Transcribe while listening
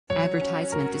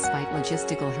advertisement despite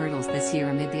logistical hurdles this year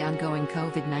amid the ongoing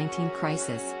COVID-19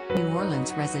 crisis. New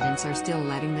Orleans residents are still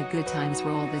letting the good times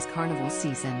roll this carnival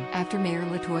season. After Mayor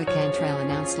LaToya Cantrell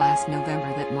announced last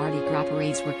November that Mardi Gras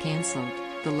parades were canceled,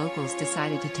 the locals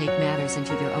decided to take matters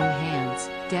into their own hands,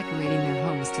 decorating their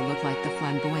homes to look like the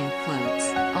flamboyant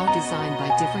floats, all designed by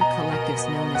different collectives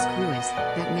known as crews,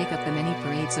 that make up the many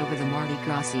parades over the Mardi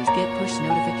Gras. Get push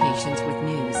notifications with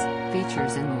news,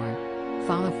 features and more.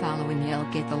 Follow and you'll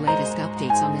get the latest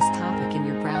updates on this topic in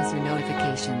your browser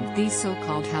notifications. These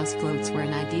so-called house floats were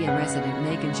an idea resident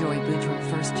Megan Joy Boudreau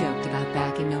first joked about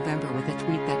back in November with a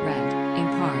tweet that read, in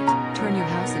part, turn your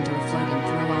house into a float and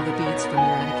throw all the beads from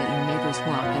your attic at your neighbor's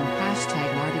walk and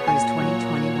 #Mardi Gras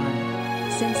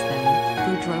 2021. Since then,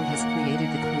 Boudreau has created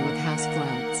the crew of house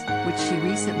floats, which she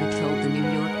recently told the New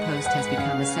York Post has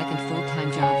become a second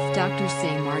full-time job. Doctors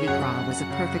say Mardi Gras was a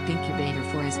perfect incubator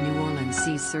for as New Orleans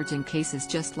sees surging cases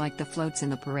just like the floats in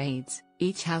the parades.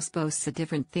 Each house boasts a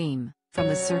different theme, from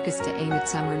the circus to A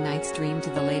Midsummer Night's Dream to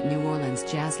the late New Orleans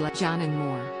jazz legend and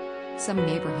more. Some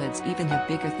neighborhoods even have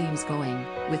bigger themes going,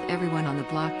 with everyone on the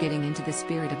block getting into the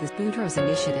spirit of this. Boudreau's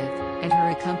initiative, and her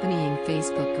accompanying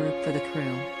Facebook group for the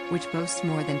crew, which boasts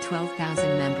more than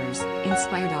 12,000 members,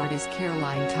 inspired artist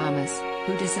Caroline Thomas,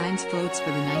 who designs floats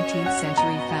for the 19th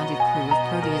century founded Crew of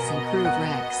Proteus and Crew of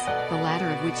Rex, the latter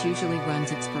of which usually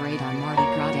runs its parade on Mardi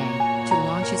Gras Day, to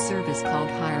launch a service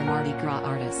called Hire Mardi Gras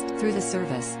Artist. Through the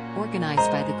service, organized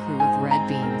by the Crew of Red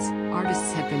Beans,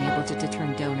 artists have been able to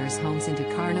turn donors' homes into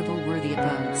carnival-worthy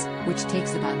abodes, which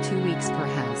takes about 2 weeks per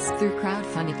house. Through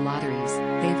crowd-funded lotteries,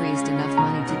 they've raised enough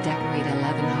money to decorate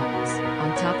 11 homes,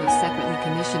 on top of separately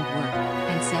commissioned work,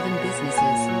 and 7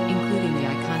 businesses, including the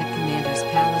iconic Commander's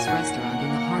Palace restaurant in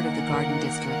the heart of the Garden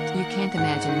District. You can't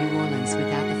imagine New Orleans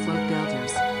without the float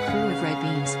builders. Crew of Red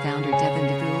Beans founder Devin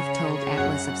DeVoe told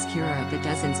Atlas Obscura of the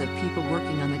dozens of people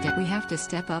working on the deck. We have to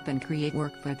step up and create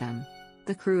work for them.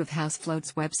 The Crew of House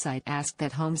Floats website asked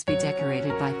that homes be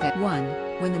decorated by Feb. 1,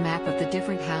 when the map of the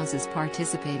different houses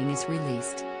participating is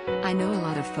released. I know a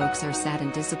lot of folks are sad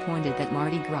and disappointed that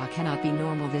Mardi Gras cannot be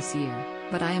normal this year,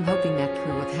 but I am hoping that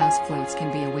Crew of House Floats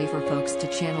can be a way for folks to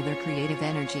channel their creative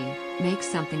energy, make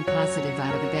something positive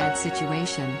out of a bad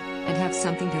situation, and have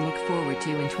something to look forward to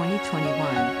in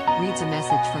 2021, reads a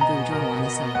message from Boudreau on the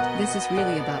site. This is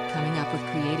really about coming up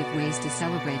with creative ways to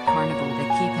celebrate Carnival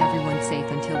that keep everyone safe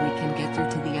until we can get through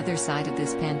to the other side of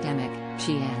this pandemic,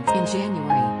 she adds. In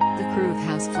January, the Crew of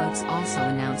House Floats also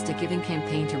announced a giving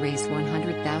campaign to raise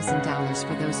 $100,000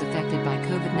 for those affected by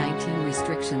COVID-19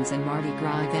 restrictions and Mardi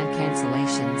Gras event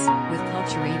cancellations, with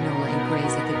Culture Aid NOLA and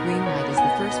Grays at the Green Light as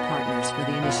the first partners for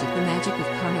the initiative. The magic of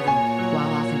Carnival, while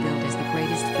often billed as the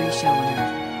greatest free show on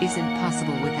earth, isn't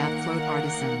possible without float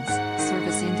artisans,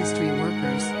 service industry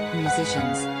workers,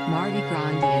 musicians, Mardi Gras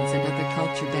Indians and other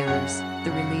culture bearers.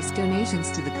 The released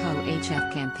donations to the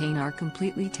COHF campaign are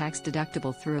completely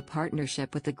tax-deductible through a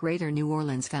partnership with the Greater New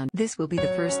Orleans Foundation. This will be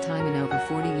the first time in over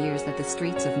 40 years that the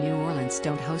streets of New Orleans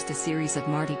don't host a series of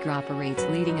Mardi Gras parades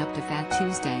leading up to Fat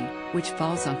Tuesday, which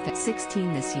falls on Feb.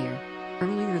 16 this year.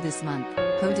 Earlier this month,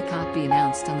 Hoda Kotb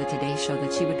announced on the Today Show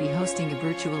that she would be hosting a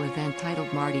virtual event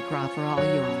titled Mardi Gras for All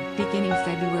Y'all. Beginning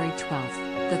February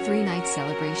 12th, the 3-night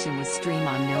celebration will stream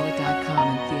on NOLA.com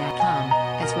and Thea.com,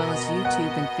 as well as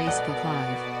YouTube and Facebook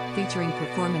Live, featuring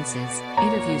performances,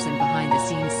 interviews and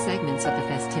behind-the-scenes segments of the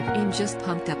festivity. I'm just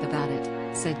pumped up about it,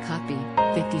 said Kotb,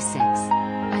 56.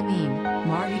 I mean,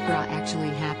 Mardi Gras actually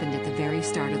happened at the very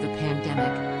start of the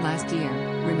pandemic, last year,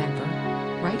 remember?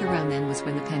 Right around then was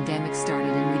when the pandemic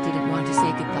started and we didn't want to say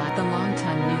goodbye. The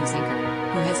longtime news anchor,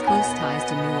 who has close ties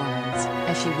to New Orleans,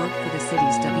 as she worked for the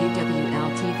city's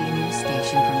WWL-TV news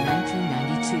station from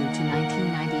 1992 to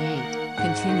 1998,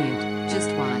 continued,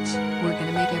 just watch, we're gonna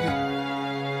make